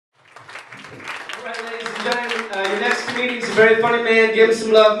Right, ladies and gentlemen, your next comedian is a very funny man. Give him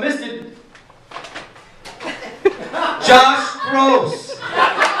some love, Mr. Josh Gross.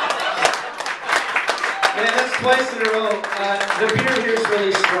 Man, that's twice in a row. The beer here is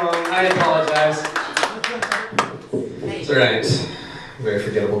really strong. I apologize. It's alright. Very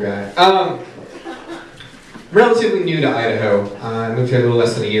forgettable guy. Relatively new to Idaho. I moved here a little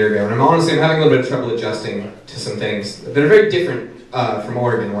less than a year ago, and I'm having a little bit of trouble adjusting to some things that are very different from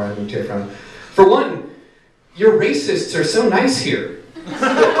Oregon, where I moved here from. For one, your racists are so nice here.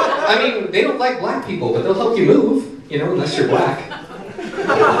 I mean, they don't like black people, but they'll help you move, you know, unless you're black.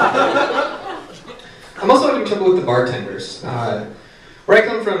 I'm also having trouble with the bartenders. Where I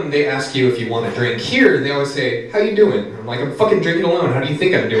come from, they ask you if you want a drink. Here, they always say, "How you doing?" I'm like, "I'm fucking drinking alone. How do you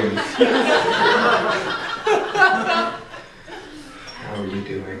think I'm doing?" How are you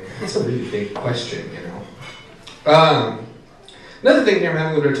doing? That's a really big question, you know. Another thing here I'm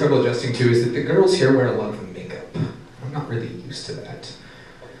having a little bit of trouble adjusting to is that the girls here wear a lot of makeup. I'm not really used to that.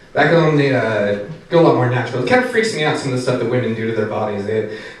 Back home, they go a lot more natural. It kind of freaks me out, some of the stuff that women do to their bodies.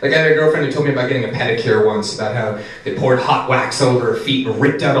 I had a girlfriend who told me about getting a pedicure once, about how they poured hot wax all over her feet and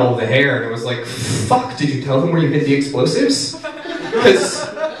ripped out all the hair, and I was like, fuck, did you tell them where you hid the explosives? Because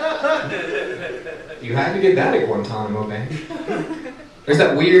you had to get that at Guantanamo Bay. There's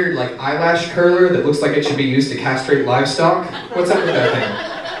that weird, like, eyelash curler that looks like it should be used to castrate livestock. What's up with that thing?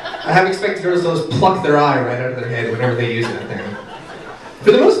 I have expected girls to just pluck their eye right out of their head whenever they use that thing.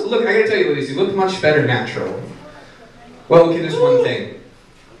 For the most, look, I gotta tell you, ladies, you look much better natural. Well, okay, there's one thing.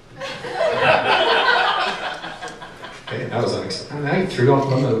 Okay, that was unexpected. I threw off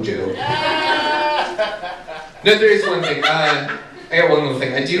my mojo. No, there is one thing. I got one little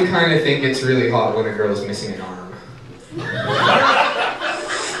thing. I do kind of think it's really hot when a girl's missing an arm.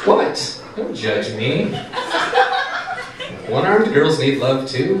 What? Don't judge me. One-armed girls need love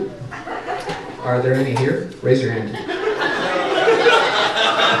too. Are there any here? Raise your hand.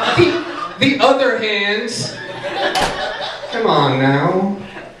 The other hand. Come on now.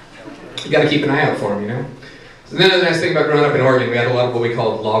 You gotta keep an eye out for them, you know? So then the nice thing about growing up in Oregon, we had a lot of what we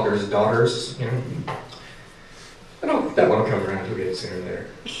called loggers' daughters, you know? That one will come around, we'll get it sooner or later.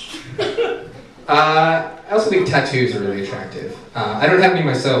 I also think tattoos are really attractive. I don't have any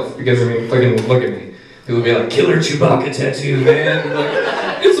myself, because, I mean, fucking look at me. People will be like, "Killer Chewbacca tattoo, man." I'm like,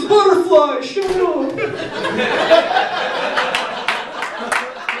 "It's a butterfly, shut up."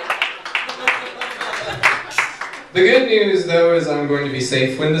 The good news, though, is I'm going to be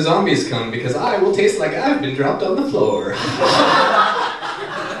safe when the zombies come, because I will taste like I've been dropped on the floor.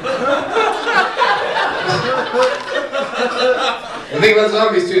 The thing about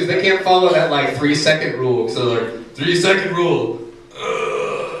zombies, too, is they can't follow that, like, 3-second rule. So, like, 3-second rule.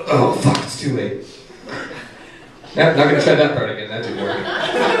 Oh, fuck, it's too late. Nope, not gonna try that part again, that didn't work.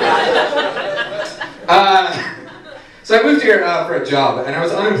 So I moved here for a job, and I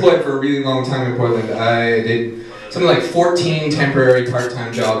was unemployed for a really long time in Portland. I did something like 14 temporary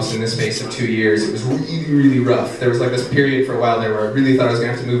part-time jobs in the space of 2 years. It was really, really rough. There was like this period for a while there where I really thought I was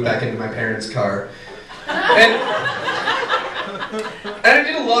gonna have to move back into my parents' car. And I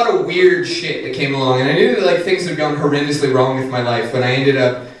did a lot of weird shit that came along, and I knew that like things had gone horrendously wrong with my life when I ended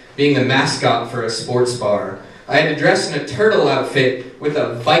up being the mascot for a sports bar. I had to dress in a turtle outfit with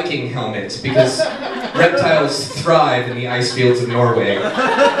a Viking helmet because reptiles thrive in the ice fields of Norway. And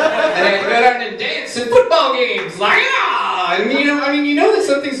I had to go down and dance at football games, like, ah! And you know that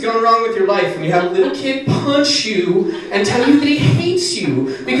something's gone wrong with your life when you have a little kid punch you and tell you that he hates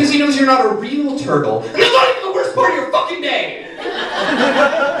you because he knows you're not a real turtle. And that's not even the worst part of your fucking day!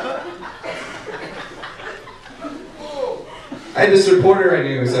 I had this reporter I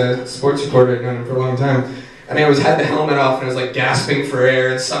knew, he was a sports reporter, I'd known him for a long time, and I always had the helmet off and I was like gasping for air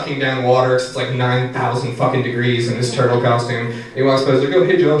and sucking down water because it's like 9,000 fucking degrees in this turtle costume. And he walks by, I was like, "Oh,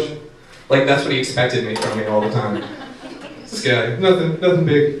 hey Josh." Like that's what he expected me from me all the time. This guy, nothing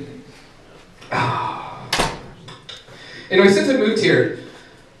big. Anyway, since I moved here,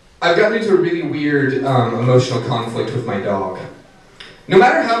 I've gotten into a really weird emotional conflict with my dog. No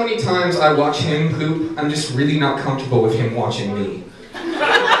matter how many times I watch him poop, I'm just really not comfortable with him watching me.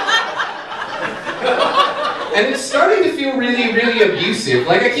 And it's starting to feel really, really abusive.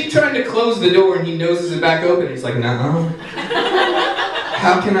 Like, I keep trying to close the door and he noses it back open. He's like, "Nuh-uh.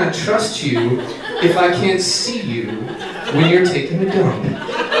 How can I trust you if I can't see you when you're taking a dump?"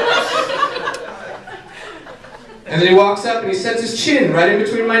 And then he walks up and he sets his chin right in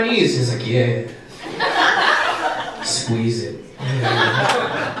between my knees. He's like, "Yeah. Squeeze it.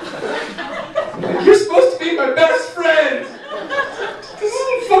 Yeah." I'm like, "You're supposed to be my best friend. This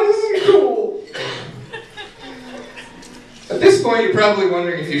isn't fun, this isn't cool." At this this point, you're probably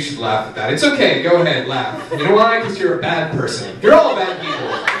wondering if you should laugh at that. It's okay, go ahead, laugh. You know why? Because you're a bad person. You're all bad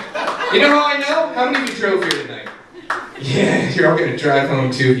people. You know how I know? How many of you drove here tonight? Yeah, you're all gonna drive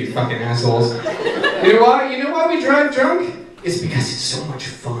home too, you fucking assholes. You know why? You know why we drive drunk? It's because it's so much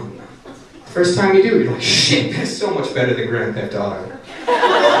fun. First time you do it, you're like, shit, that's so much better than Grand Theft Auto.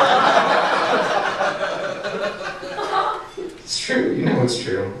 It's true, you know it's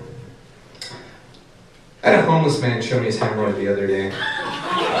true. I had a homeless man show me his hemorrhoid the other day.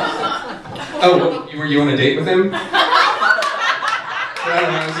 Oh, were you on a date with him? I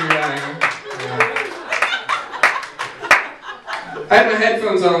don't know, see what I am. I had my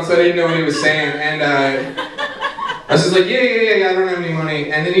headphones on, so I didn't know what he was saying, and I was just like, yeah, I don't have any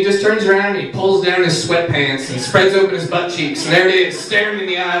money. And then he just turns around and he pulls down his sweatpants and spreads open his butt cheeks, and there it is, staring me in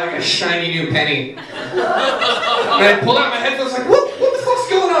the eye like a shiny new penny. And I pulled out my headphones like, what the fuck's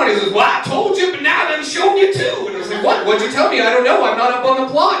going on? He says, well, I told you, but now I'm showing you too. And I was like, what? What'd you tell me? I don't know, I'm not up on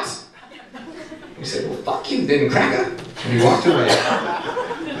the plot. He said, well, fuck you then, cracker. And he walked away.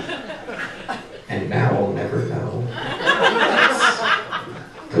 And now I'll never know.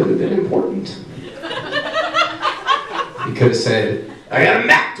 Could have been important. He could have said, I got a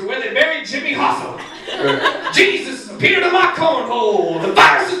map to where they buried Jimmy Hoffa. Or, Jesus appeared in my cornhole. The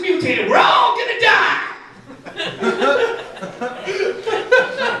virus is mutated. We're all gonna die.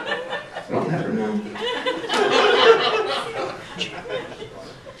 I'll never know.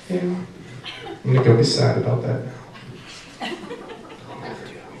 Yeah. I'm gonna go be sad about that now. I'll never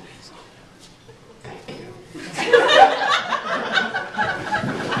know. Thank you.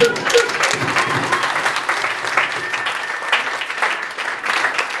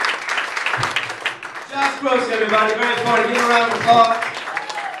 Josh Gross, everybody. Very fun. Give him a round of applause.